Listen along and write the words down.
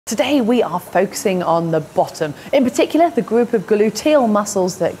Today we are focusing on the bottom, in particular the group of gluteal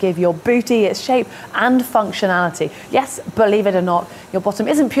muscles that give your booty its shape and functionality. Yes, believe it or not, your bottom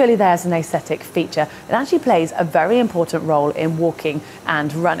isn't purely there as an aesthetic feature. It actually plays a very important role in walking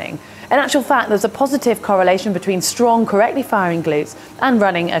and running. In actual fact, there's a positive correlation between strong, correctly firing glutes and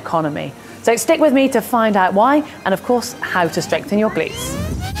running economy. So stick with me to find out why and of course how to strengthen your glutes.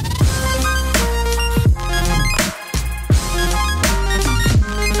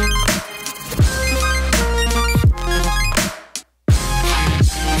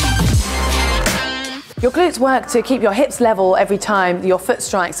 Your glutes work to keep your hips level every time your foot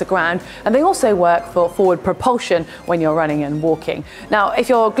strikes the ground, and they also work for forward propulsion when you're running and walking. Now, if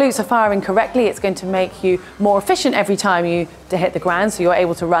your glutes are firing correctly, it's going to make you more efficient every time you hit the ground, so you're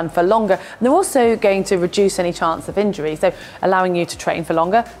able to run for longer. And they're also going to reduce any chance of injury, so allowing you to train for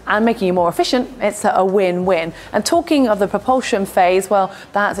longer and making you more efficient. It's a win-win. And talking of the propulsion phase, well,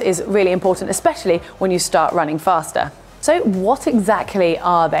 that is really important, especially when you start running faster. So what exactly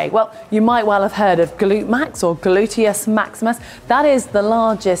are they? Well, you might well have heard of glute max or gluteus maximus. That is the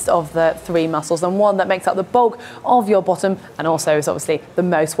largest of the three muscles and one that makes up the bulk of your bottom and also is obviously the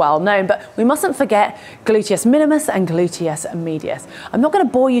most well known. But we mustn't forget gluteus minimus and gluteus medius. I'm not going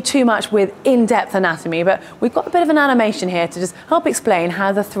to bore you too much with in-depth anatomy, but we've got a bit of an animation here to just help explain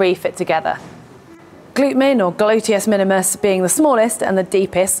how the three fit together. Glute min or gluteus minimus being the smallest and the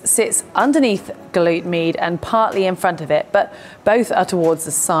deepest sits underneath glute med and partly in front of it, but both are towards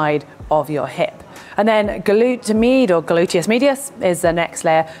the side of your hip. And then glute med or gluteus medius is the next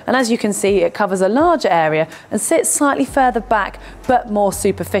layer, and as you can see it covers a larger area and sits slightly further back but more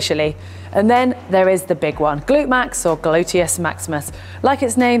superficially. And then there is the big one, glute max or gluteus maximus. Like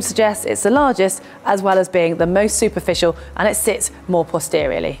its name suggests, it's the largest as well as being the most superficial, and it sits more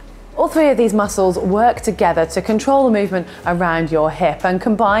posteriorly. All three of these muscles work together to control the movement around your hip, and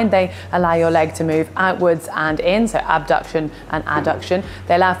combined they allow your leg to move outwards and in, so abduction and adduction.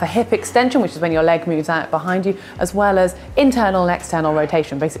 They allow for hip extension, which is when your leg moves out behind you, as well as internal and external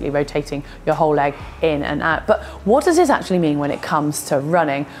rotation, basically rotating your whole leg in and out. But what does this actually mean when it comes to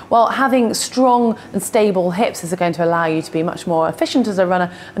running? Well, having strong and stable hips is going to allow you to be much more efficient as a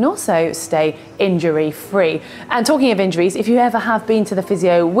runner and also stay injury-free. And talking of injuries, if you ever have been to the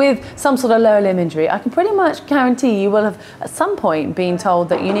physio with some sort of lower limb injury, I can pretty much guarantee you will have at some point been told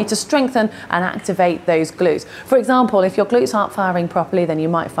that you need to strengthen and activate those glutes. For example, if your glutes aren't firing properly, then you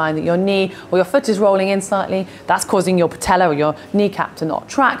might find that your knee or your foot is rolling in slightly. That's causing your patella or your kneecap to not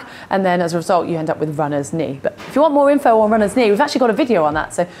track, and then as a result you end up with runner's knee. But if you want more info on runner's knee, we've actually got a video on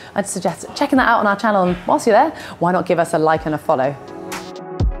that, so I'd suggest checking that out on our channel, and whilst you're there, why not give us a like and a follow.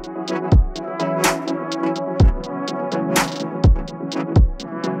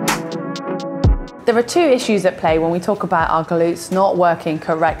 There are two issues at play when we talk about our glutes not working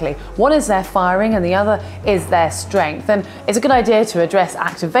correctly. One is their firing and the other is their strength. And it's a good idea to address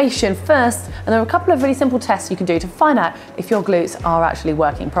activation first, and there are a couple of really simple tests you can do to find out if your glutes are actually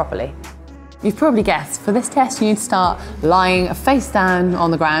working properly. You've probably guessed, for this test you need to start lying face down on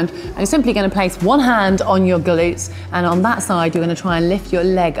the ground, and you're simply going to place one hand on your glutes, and on that side you're going to try and lift your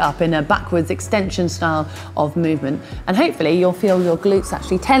leg up in a backwards extension style of movement, and hopefully you'll feel your glutes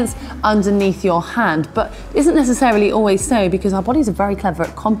actually tense underneath your hand. But it isn't necessarily always so, because our bodies are very clever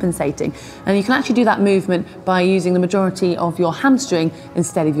at compensating, and you can actually do that movement by using the majority of your hamstring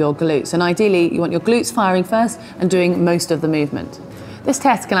instead of your glutes, and ideally you want your glutes firing first and doing most of the movement. This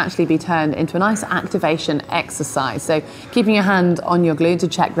test can actually be turned into a nice activation exercise. So keeping your hand on your glute to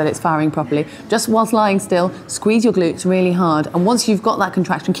check that it's firing properly. Just whilst lying still, squeeze your glutes really hard. And once you've got that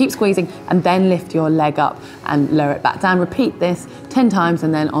contraction, keep squeezing and then lift your leg up and lower it back down. Repeat this 10 times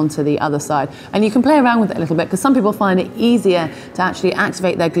and then onto the other side. And you can play around with it a little bit, because some people find it easier to actually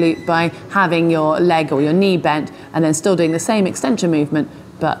activate their glute by having your leg or your knee bent and then still doing the same extension movement,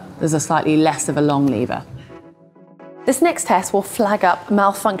 but there's a slightly less of a long lever. This next test will flag up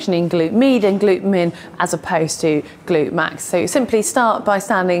malfunctioning glute med and glute min as opposed to glute max. So simply start by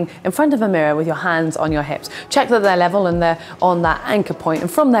standing in front of a mirror with your hands on your hips. Check that they're level and they're on that anchor point, and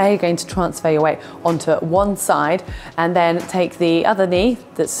from there you're going to transfer your weight onto one side and then take the other knee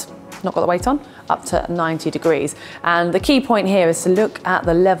that's not got the weight on up to 90 degrees. And the key point here is to look at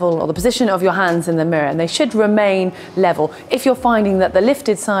the level or the position of your hands in the mirror, and they should remain level. If you're finding that the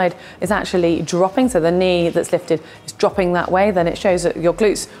lifted side is actually dropping, so the knee that's lifted is dropping that way, then it shows that your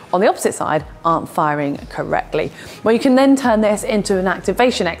glutes on the opposite side aren't firing correctly. Well, you can then turn this into an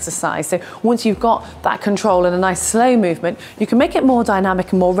activation exercise. So once you've got that control and a nice slow movement, you can make it more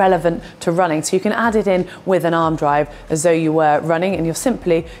dynamic and more relevant to running. So you can add it in with an arm drive as though you were running, and you're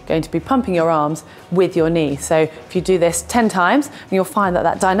simply going to be pumping your arms arms with your knees. So if you do this 10 times, you'll find that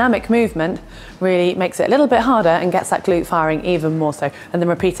that dynamic movement really makes it a little bit harder and gets that glute firing even more so. And then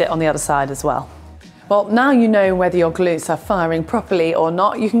repeat it on the other side as well. Well, now you know whether your glutes are firing properly or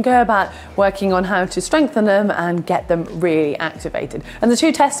not, you can go about working on how to strengthen them and get them really activated. And the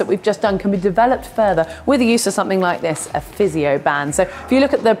two tests that we've just done can be developed further with the use of something like this, a physio band. So if you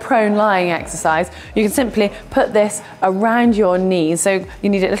look at the prone lying exercise, you can simply put this around your knees. So you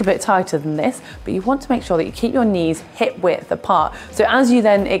need it a little bit tighter than this, but you want to make sure that you keep your knees hip width apart. So as you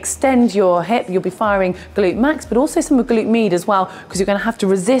then extend your hip, you'll be firing glute max, but also some of glute med as well, because you're going to have to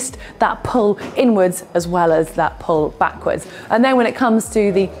resist that pull inwards as well as that pull backwards. And then when it comes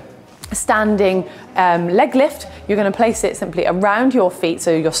to the standing leg lift, you're going to place it simply around your feet,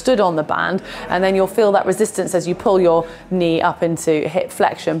 so you're stood on the band, and then you'll feel that resistance as you pull your knee up into hip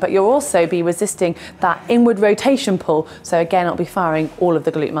flexion, but you'll also be resisting that inward rotation pull, so again it'll be firing all of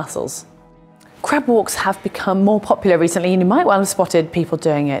the glute muscles. Crab walks have become more popular recently, and you might well have spotted people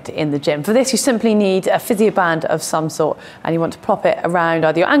doing it in the gym. For this, you simply need a physio band of some sort, and you want to plop it around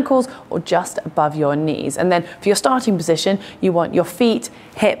either your ankles or just above your knees. And then for your starting position, you want your feet,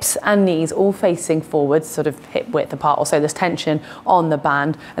 hips and knees all facing forwards, sort of hip width apart, also there's tension on the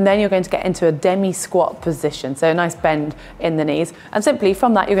band. And then you're going to get into a demi-squat position, so a nice bend in the knees. And simply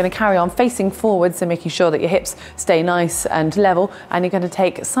from that, you're going to carry on facing forwards, so making sure that your hips stay nice and level, and you're going to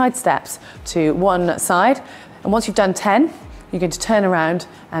take side steps to one side, and once you've done 10, you're going to turn around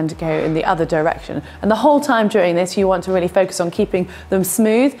and go in the other direction. And the whole time during this, you want to really focus on keeping them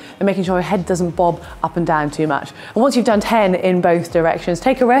smooth and making sure your head doesn't bob up and down too much. And once you've done 10 in both directions,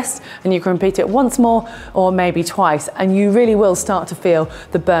 take a rest, and you can repeat it once more or maybe twice, and you really will start to feel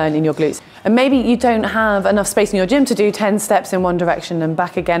the burn in your glutes. And maybe you don't have enough space in your gym to do 10 steps in one direction and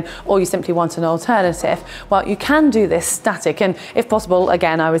back again, or you simply want an alternative. Well, you can do this static, and if possible,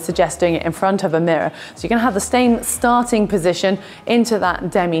 again, I would suggest doing it in front of a mirror. So you're going to have the same starting position into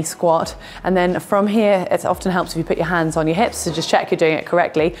that demi squat, and then from here, it often helps if you put your hands on your hips, so just check you're doing it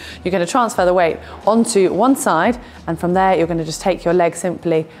correctly. You're going to transfer the weight onto one side, and from there, you're going to just take your leg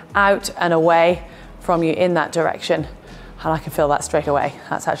simply out and away from you in that direction. And I can feel that straight away.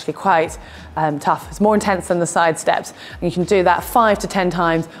 That's actually quite tough. It's more intense than the side steps. And you can do that 5 to 10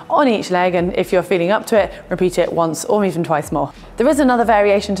 times on each leg. And if you're feeling up to it, repeat it once or even twice more. There is another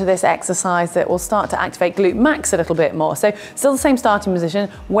variation to this exercise that will start to activate glute max a little bit more. So still the same starting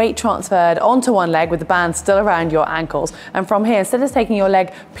position, weight transferred onto one leg with the band still around your ankles. And from here, instead of taking your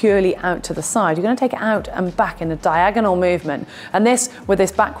leg purely out to the side, you're going to take it out and back in a diagonal movement. And this, with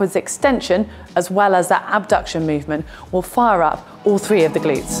this backwards extension, as well as that abduction movement, will fire up all three of the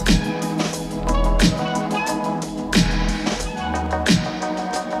glutes.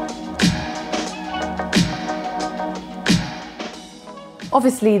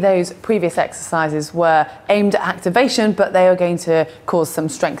 Obviously, those previous exercises were aimed at activation, but they are going to cause some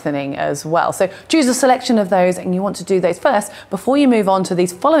strengthening as well. So choose a selection of those, and you want to do those first before you move on to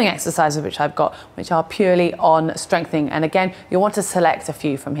these following exercises, which I've got, which are purely on strengthening. And again, you'll want to select a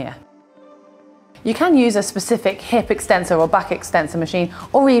few from here. You can use a specific hip extensor or back extensor machine,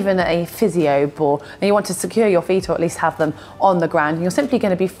 or even a physio ball, and you want to secure your feet or at least have them on the ground. And you're simply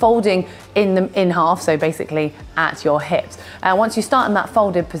going to be folding them in half, so basically at your hips. And once you start in that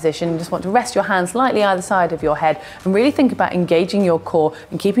folded position, you just want to rest your hands slightly either side of your head and really think about engaging your core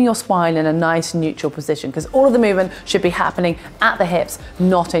and keeping your spine in a nice neutral position, because all of the movement should be happening at the hips,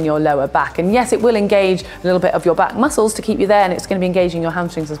 not in your lower back. And yes, it will engage a little bit of your back muscles to keep you there, and it's going to be engaging your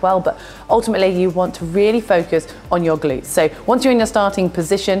hamstrings as well, but ultimately you want to really focus on your glutes. So once you're in your starting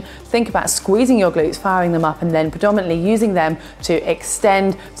position, think about squeezing your glutes, firing them up, and then predominantly using them to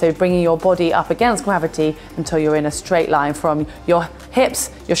extend, so bringing your body up against gravity until you're in a straight line from your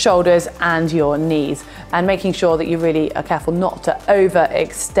hips, your shoulders and your knees, and making sure that you really are careful not to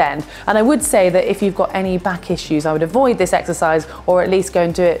overextend. And I would say that if you've got any back issues, I would avoid this exercise, or at least go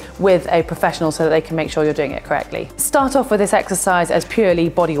and do it with a professional so that they can make sure you're doing it correctly. Start off with this exercise as purely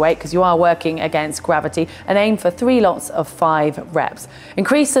body weight, because you are working against gravity, and aim for 3 lots of 5 reps.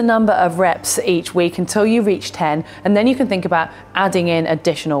 Increase the number of reps each week until you reach 10, and then you can think about adding in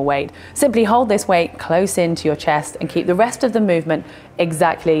additional weight. Simply hold this weight close into your chest and keep the rest of the movement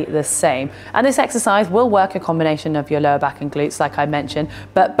exactly the same. And this exercise will work a combination of your lower back and glutes, like I mentioned,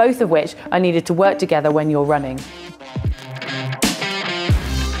 but both of which are needed to work together when you're running.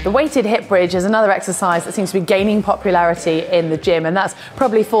 The weighted hip bridge is another exercise that seems to be gaining popularity in the gym, and that's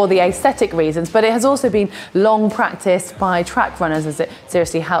probably for the aesthetic reasons, but it has also been long practiced by track runners, as it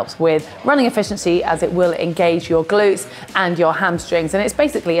seriously helps with running efficiency, as it will engage your glutes and your hamstrings. And it's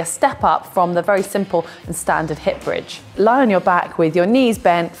basically a step up from the very simple and standard hip bridge. lie on your back with your knees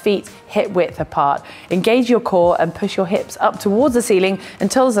bent, feet hip width apart. Engage your core and push your hips up towards the ceiling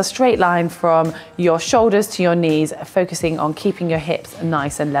until there's a straight line from your shoulders to your knees, focusing on keeping your hips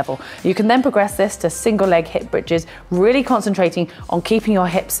nice and level. You can then progress this to single leg hip bridges, really concentrating on keeping your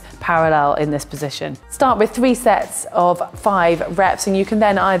hips parallel in this position. Start with 3 sets of 5 reps, and you can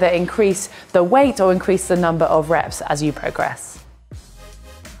then either increase the weight or increase the number of reps as you progress.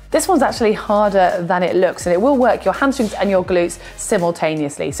 This one's actually harder than it looks, and it will work your hamstrings and your glutes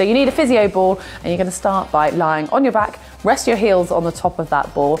simultaneously. So you need a physio ball, and you're going to start by lying on your back, rest your heels on the top of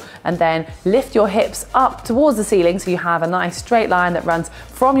that ball, and then lift your hips up towards the ceiling so you have a nice straight line that runs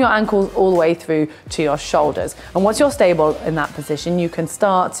from your ankles all the way through to your shoulders. And once you're stable in that position, you can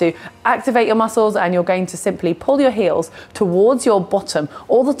start to activate your muscles, and you're going to simply pull your heels towards your bottom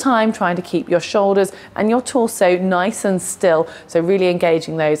all the time, trying to keep your shoulders and your torso nice and still. So really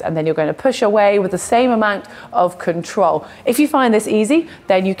engaging those, and then you're going to push away with the same amount of control. If you find this easy,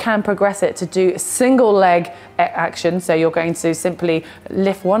 then you can progress it to do single leg action. So you're going to simply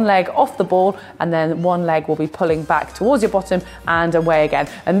lift one leg off the ball, and then one leg will be pulling back towards your bottom and away again.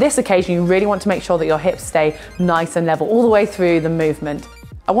 And this occasion, you really want to make sure that your hips stay nice and level all the way through the movement.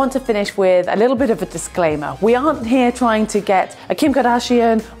 I want to finish with a little bit of a disclaimer. We aren't here trying to get a Kim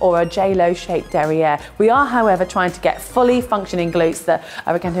Kardashian or a J-Lo shaped derriere. We are, however, trying to get fully functioning glutes that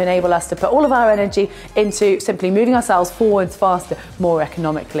are going to enable us to put all of our energy into simply moving ourselves forwards faster, more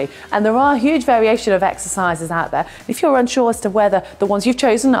economically. And there are a huge variation of exercises out there. If you're unsure as to whether the ones you've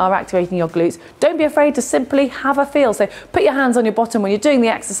chosen are activating your glutes, don't be afraid to simply have a feel. So put your hands on your bottom when you're doing the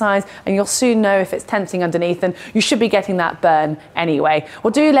exercise, and you'll soon know if it's tensing underneath, and you should be getting that burn anyway.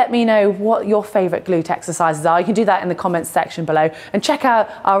 Well, do let me know what your favourite glute exercises are. You can do that in the comments section below, and check out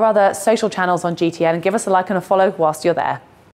our other social channels on GTN and give us a like and a follow whilst you're there.